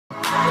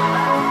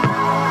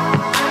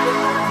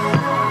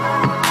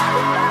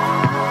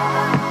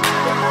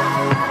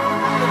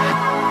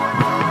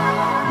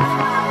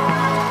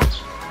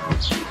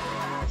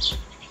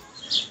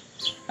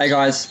Hey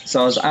guys,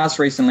 so I was asked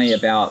recently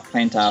about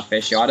plantar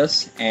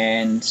fasciitis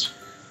and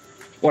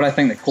what I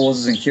think the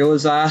causes and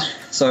cures are.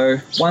 So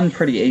one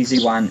pretty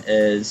easy one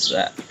is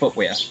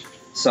footwear.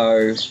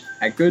 So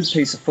a good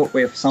piece of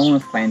footwear for someone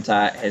with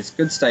plantar has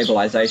good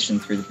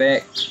stabilization through the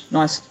back,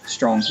 nice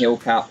strong heel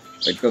cup,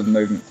 but good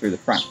movement through the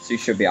front. So you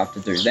should be able to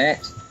do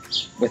that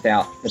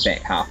without the back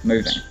half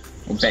moving,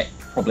 or back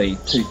probably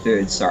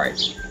 2/3, sorry.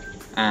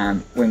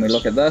 When we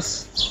look at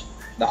this,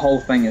 the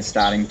whole thing is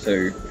starting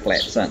to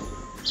collapse in.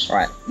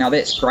 Right, now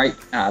that's great.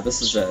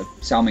 This is a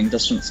Salming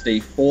distance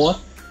D4,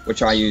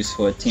 which I use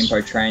for tempo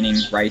training,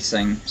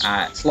 racing.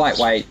 It's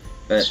lightweight,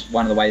 but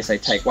one of the ways they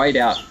take weight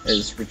out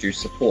is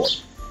reduce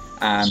support.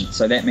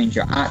 So that means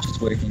your arch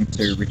is working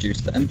to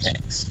reduce the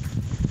impacts.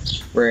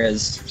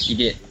 Whereas you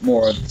get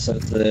more of, so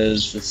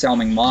there's the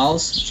Salming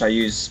miles, which I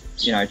use,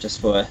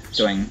 just for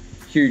doing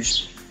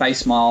huge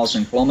base miles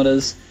and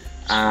kilometers.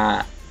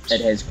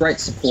 It has great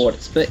support,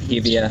 it's a bit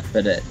heavier,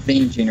 but it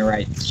then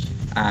generates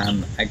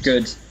a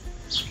good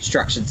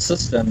structured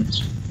system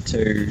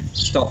to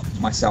stop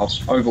myself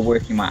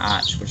overworking my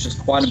arch, which is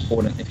quite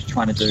important if you're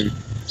trying to do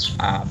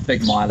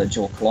big mileage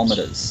or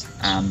kilometers.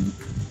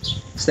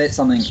 So that's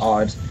something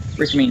I'd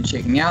recommend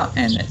checking out,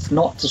 and it's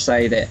not to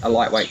say that a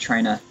lightweight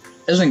trainer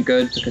isn't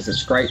good, because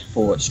it's great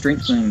for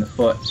strengthening the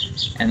foot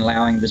and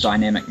allowing the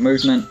dynamic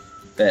movement.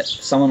 But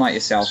for someone like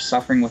yourself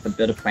suffering with a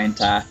bit of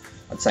plantar,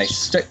 I'd say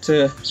stick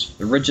to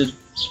the rigid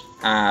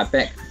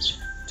back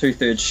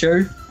 2/3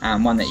 shoe,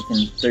 one that you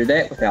can do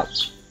that without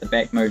the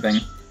back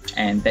moving,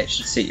 and that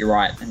should set you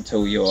right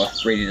until you're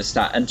ready to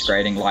start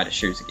integrating lighter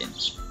shoes again.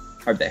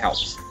 Hope that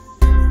helps.